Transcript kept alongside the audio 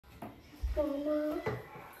Mama,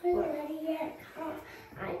 I'm ready yet.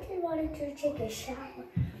 I just wanted to take a shower,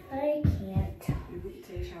 but I can't. You can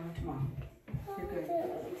take a shower tomorrow. You're good.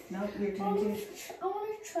 No, you're I doing too.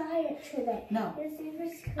 want to try it today. No,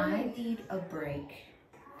 I need a break.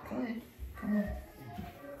 Go ahead. Come on.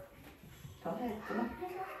 Go ahead. Come on.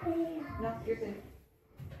 No, you're good.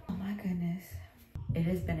 Oh my goodness. It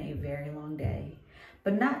has been a very long day,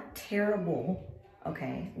 but not terrible.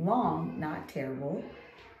 Okay, long, not terrible,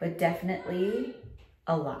 but definitely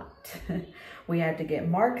a lot. We had to get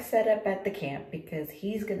Mark set up at the camp because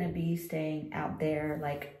he's gonna be staying out there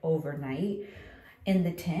like overnight in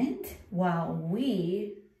the tent while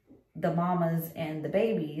we, the mamas and the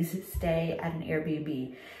babies, stay at an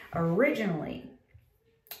Airbnb. Originally,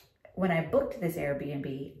 when I booked this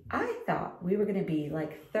Airbnb, I thought we were gonna be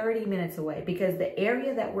like 30 minutes away because the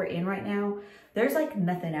area that we're in right now, there's like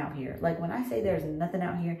nothing out here. Like when I say there's nothing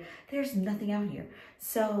out here, there's nothing out here.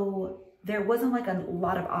 So there wasn't like a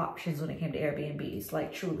lot of options when it came to Airbnbs,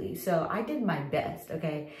 like truly. So I did my best,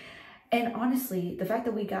 okay? And honestly, the fact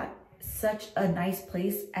that we got such a nice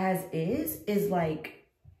place as is like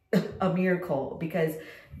a miracle because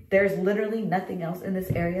there's literally nothing else in this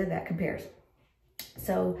area that compares.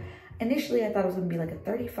 So initially I thought it was gonna be like a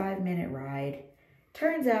 35-minute ride.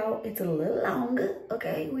 Turns out it's a little longer,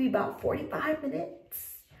 okay? We about 45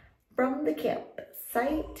 minutes from the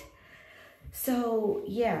campsite. So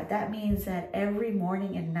yeah, that means that every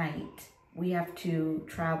morning and night we have to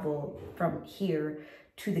travel from here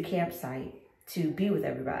to the campsite to be with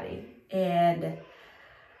everybody. And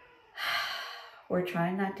we're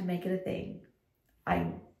trying not to make it a thing. I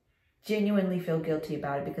genuinely feel guilty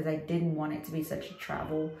about it because I didn't want it to be such a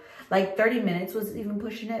travel. Like 30 minutes was even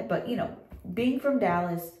pushing it, but you know, being from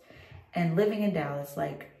Dallas and living in Dallas,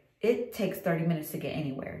 like it takes 30 minutes to get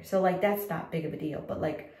anywhere. So like, that's not big of a deal, but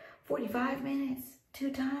like 45 minutes,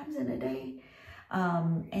 2 times in a day.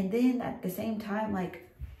 And then at the same time, like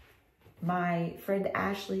my friend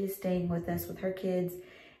Ashley is staying with us with her kids,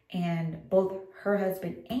 and both her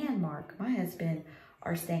husband and Mark, my husband,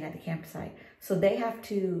 are staying at the campsite. So they have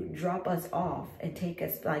to drop us off and take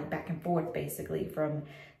us like back and forth basically from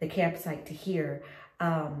the campsite to here.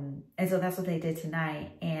 And so that's what they did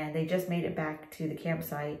tonight, and they just made it back to the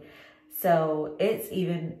campsite. So it's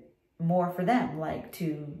even more for them, like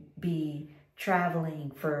to be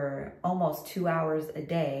traveling for almost 2 hours a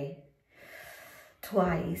day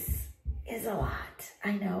twice is a lot.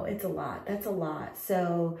 I know it's a lot. That's a lot.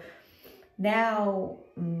 So now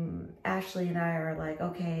Ashley and I are like,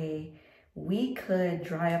 okay, we could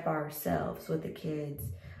drive ourselves with the kids.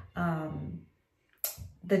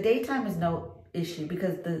 The daytime is no issue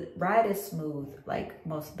because the ride is smooth like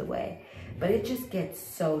most of the way, but it just gets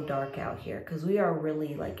so dark out here because we are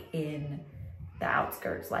really like in the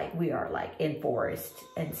outskirts, like we are like in forest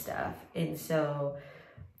and stuff. And so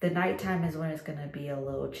the nighttime is when it's going to be a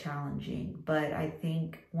little challenging, but I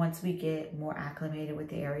think once we get more acclimated with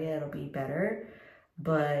the area, it'll be better.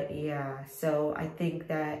 But yeah, so I think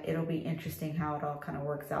that it'll be interesting how it all kind of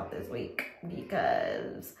works out this week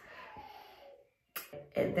because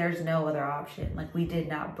there's no other option. Like we did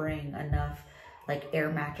not bring enough like air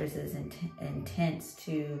mattresses and tents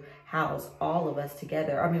to house all of us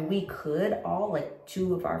together. I mean, we could all, like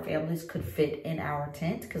 2 of our families could fit in our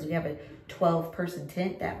tent because we have a 12-person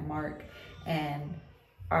tent that Mark and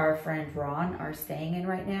our friend Ron are staying in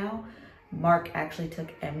right now. Mark actually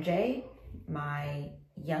took MJ, my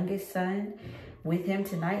youngest son, with him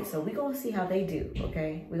tonight. So we're gonna see how they do,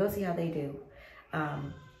 okay? We're gonna see how they do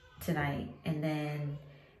tonight, and then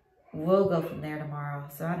we'll go from there tomorrow.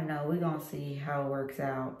 So I don't know, we're gonna see how it works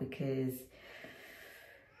out because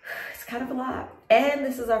it's kind of a lot. And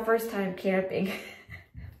this is our first time camping.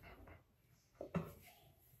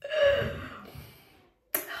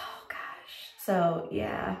 Oh gosh. So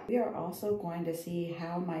yeah, we are also going to see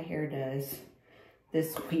how my hair does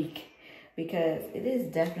this week because it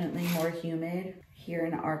is definitely more humid here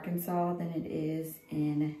in Arkansas than it is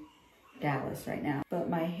in Dallas right now. But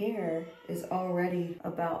my hair is already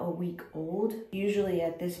about a week old. Usually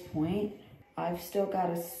at this point, I've still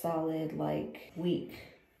got a solid like week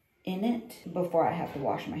in it before I have to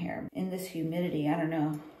wash my hair. In this humidity, I don't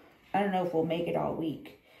know if we'll make it all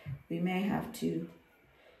week. We may have to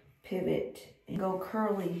pivot and go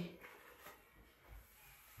curly.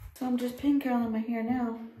 So I'm just pin curling my hair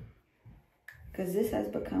now because this has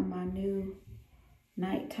become my new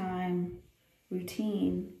nighttime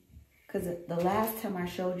routine. Because the last time I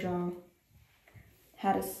showed y'all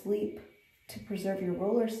how to sleep to preserve your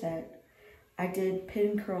roller set, I did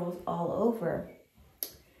pin curls all over.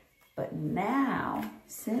 But now,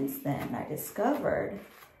 since then, I discovered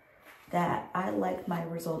that I like my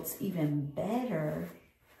results even better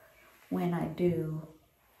when I do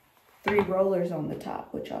 3 rollers on the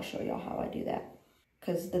top, which I'll show y'all how I do that.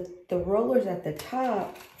 Because the rollers at the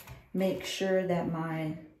top make sure that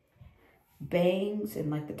my bangs and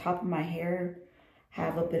like the top of my hair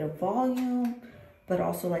have a bit of volume, but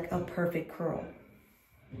also like a perfect curl.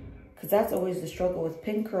 Because that's always the struggle with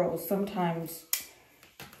pin curls. Sometimes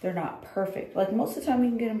they're not perfect. Like most of the time you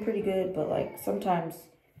can get them pretty good, but like sometimes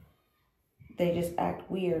they just act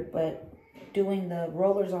weird. But doing the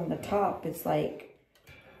rollers on the top, it's like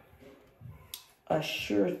a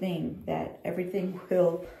sure thing that everything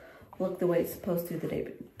will look the way it's supposed to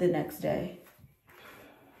the next day.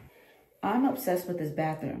 I'm obsessed with this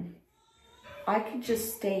bathroom. I could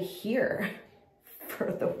just stay here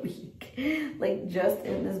for the week. Like just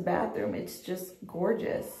in this bathroom, it's just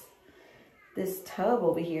gorgeous. This tub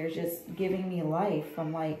over here is just giving me life.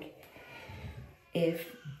 I'm like, if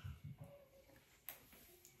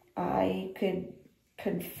I could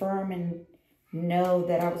confirm and know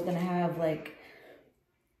that I was gonna have like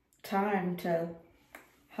time to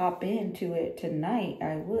hop into it tonight,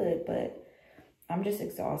 I would, but I'm just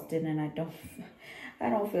exhausted and I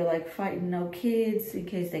don't feel like fighting no kids in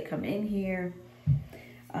case they come in here.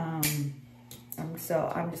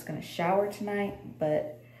 So I'm just gonna shower tonight,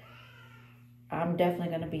 but I'm definitely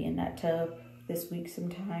gonna be in that tub this week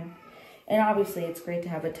sometime. And obviously it's great to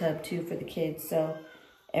have a tub too for the kids, so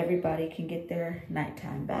everybody can get their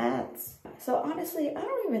nighttime baths. So honestly, I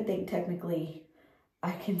don't even think technically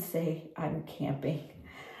I can say I'm camping.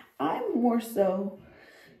 I'm more so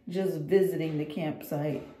just visiting the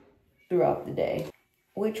campsite throughout the day,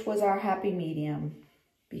 which was our happy medium,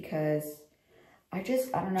 because I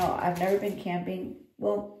don't know, I've never been camping.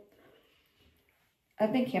 Well,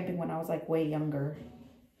 I've been camping when I was like way younger,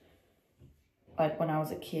 like when I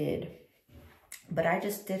was a kid, but I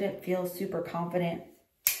just didn't feel super confident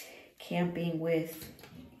camping with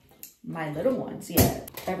my little ones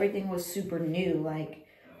yet. Everything was super new. Like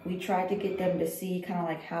we tried to get them to see kind of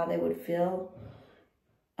like how they would feel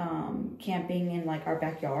camping in like our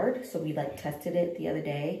backyard. So we like tested it the other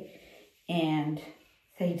day and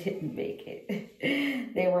they didn't make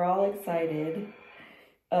it. They were all excited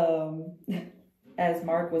as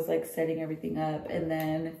Mark was like setting everything up, and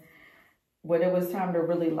then when it was time to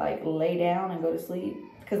really like lay down and go to sleep,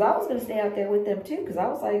 because I was gonna stay out there with them too, because I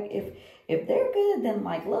was like, if they're good, then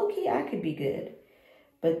like low-key I could be good.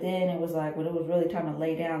 But then it was like when it was really time to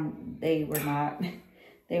lay down, they were not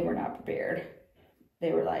prepared.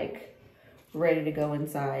 They were like ready to go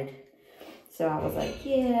inside. So I was like,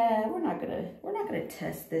 yeah, we're not gonna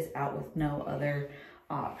test this out with no other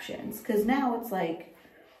options. Because now it's like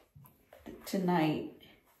tonight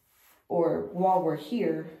or while we're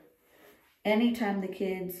here, anytime the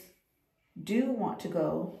kids do want to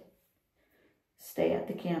go stay at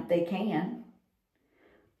the camp, they can.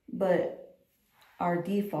 But our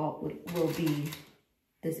default will be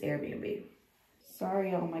this Airbnb.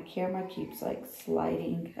 Sorry, y'all, my camera keeps like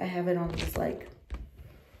sliding. I have it on this like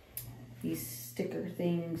these sticker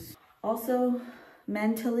things. Also,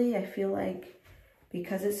 mentally, I feel like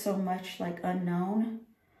because it's so much like unknown,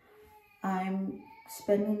 I'm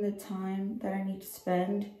spending the time that I need to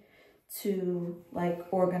spend to like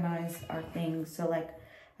organize our things. So like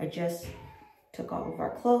I just took all of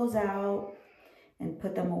our clothes out and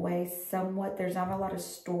put them away somewhat. There's not a lot of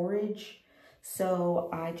storage,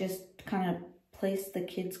 so I just kind of placed the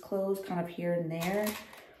kids' clothes kind of here and there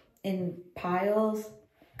in piles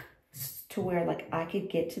to where like I could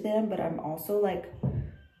get to them, but I'm also like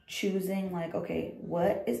choosing like, okay,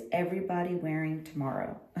 what is everybody wearing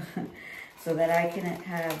tomorrow? So that I can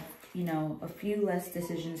have, you know, a few less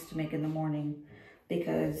decisions to make in the morning,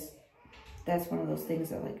 because that's one of those things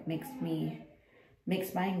that like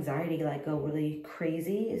makes my anxiety like go really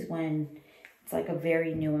crazy, is when it's like a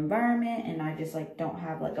very new environment and I just like don't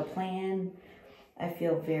have like a plan. I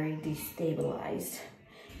feel very destabilized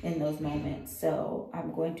in those moments. So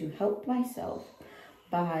I'm going to help myself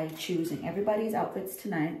by choosing everybody's outfits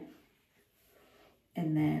tonight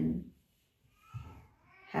and then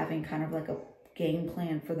having kind of like a game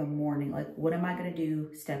plan for the morning. Like, what am I going to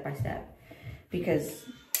do step by step? Because,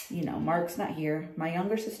 you know, Mark's not here. My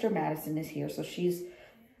younger sister, Madison, is here. So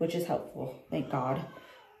which is helpful. Thank God.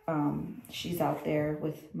 She's out there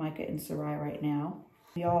with Micah and Sarai right now.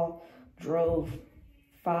 We all drove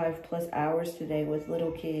 5+ hours today with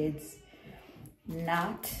little kids.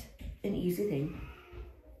 Not an easy thing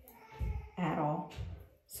at all.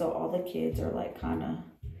 So all the kids are like kind of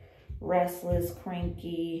restless,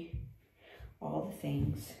 cranky, all the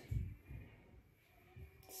things.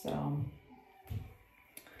 So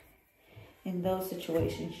in those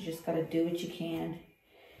situations, you just got to do what you can.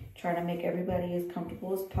 Try to make everybody as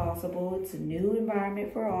comfortable as possible. It's a new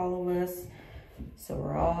environment for all of us. So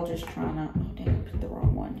we're all just trying to, oh dang, I put the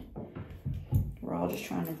wrong one. We're all just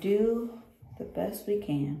trying to do the best we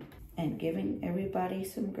can and giving everybody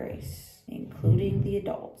some grace, including the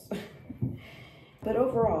adults. But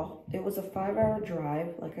overall, it was a 5-hour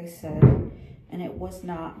drive, like I said, and it was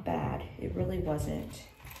not bad. It really wasn't.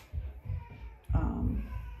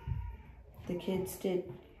 The kids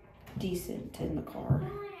did decent in the car.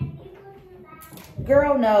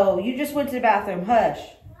 Girl, no, you just went to the bathroom. Hush.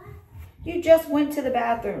 You just went to the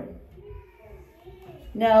bathroom.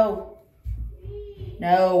 No.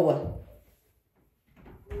 No.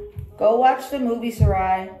 Go watch the movie,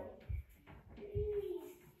 Sarai.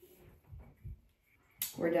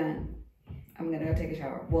 We're done. I'm going to go take a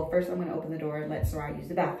shower. Well, first I'm going to open the door and let Sarai use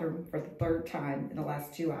the bathroom for the 3rd time in the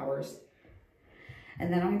last 2 hours.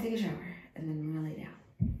 And then I'm going to take a shower. And then I'm going to lay down.